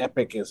life.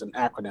 EPIC is an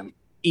acronym,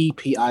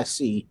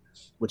 EPIC,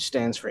 which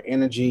stands for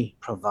Energy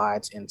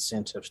Provides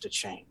Incentives to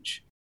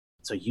Change.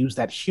 So use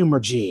that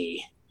humor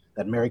G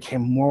that Mary Kay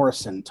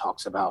Morrison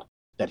talks about,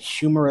 that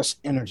humorous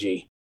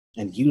energy,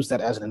 and use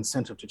that as an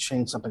incentive to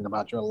change something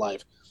about your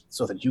life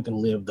so that you can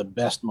live the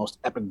best, most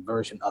epic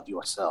version of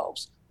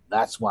yourselves.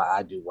 That's why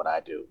I do what I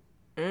do.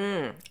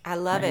 I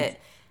love it.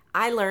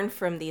 I learn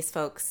from these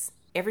folks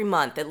every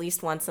month, at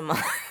least once a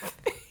month.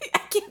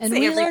 And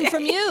we learn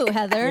from you,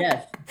 Heather.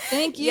 Yes.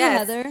 Thank you,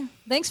 Heather.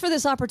 Thanks for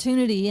this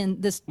opportunity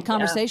and this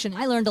conversation.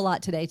 I learned a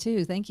lot today,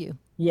 too. Thank you.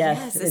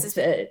 Yes,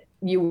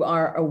 you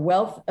are a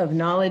wealth of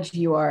knowledge.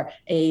 You are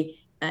an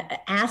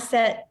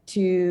asset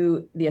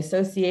to the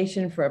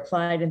Association for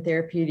Applied and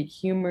Therapeutic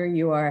Humor.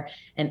 You are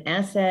an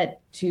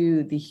asset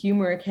to the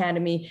Humor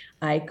Academy.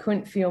 I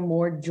couldn't feel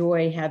more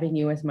joy having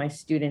you as my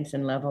students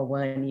in Level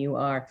 1. You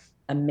are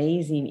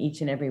amazing,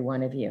 each and every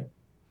one of you.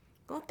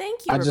 Well,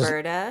 thank you,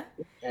 Roberta.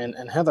 And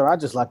Heather, I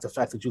just like the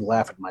fact that you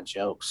laugh at my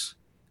jokes.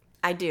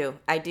 I do.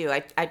 I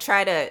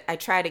try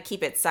to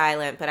keep it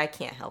silent, but I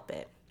can't help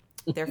it.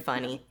 They're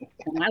funny.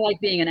 And I like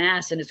being an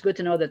ass, and it's good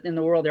to know that in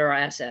the world there are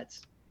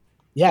assets.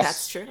 Yes,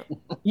 that's true.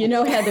 You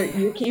know, Heather,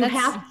 you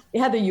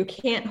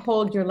can't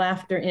hold your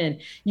laughter in.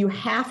 You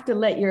have to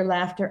let your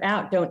laughter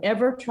out. Don't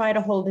ever try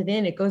to hold it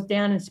in. It goes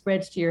down and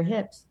spreads to your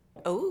hips.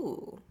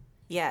 Oh,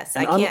 yes.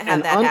 I can't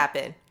have that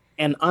happen.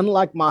 And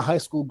unlike my high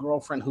school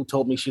girlfriend who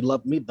told me she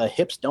loved me, the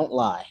hips don't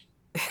lie.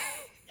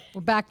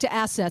 We're back to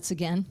assets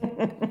again.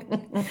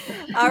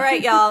 All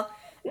right, y'all.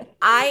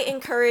 I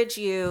encourage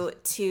you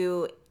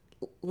to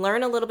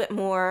learn a little bit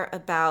more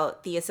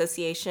about the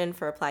Association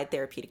for Applied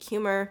Therapeutic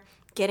Humor.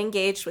 Get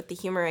engaged with the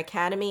Humor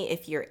Academy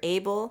if you're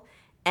able,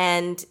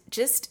 and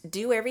just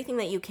do everything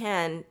that you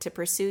can to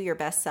pursue your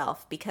best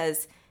self,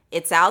 because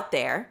it's out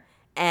there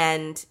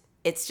and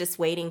it's just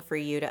waiting for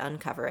you to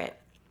uncover it.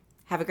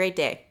 Have a great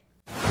day.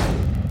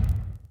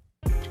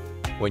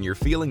 When you're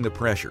feeling the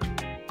pressure,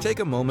 take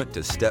a moment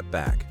to step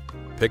back,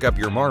 pick up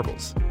your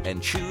marbles,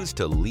 and choose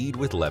to lead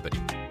with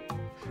levity.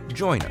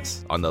 Join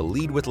us on the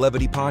Lead with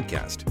Levity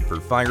podcast for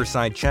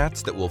fireside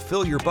chats that will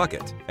fill your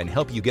bucket and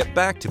help you get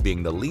back to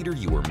being the leader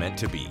you were meant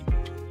to be.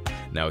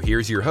 Now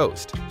here's your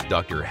host,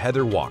 Dr.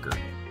 Heather Walker.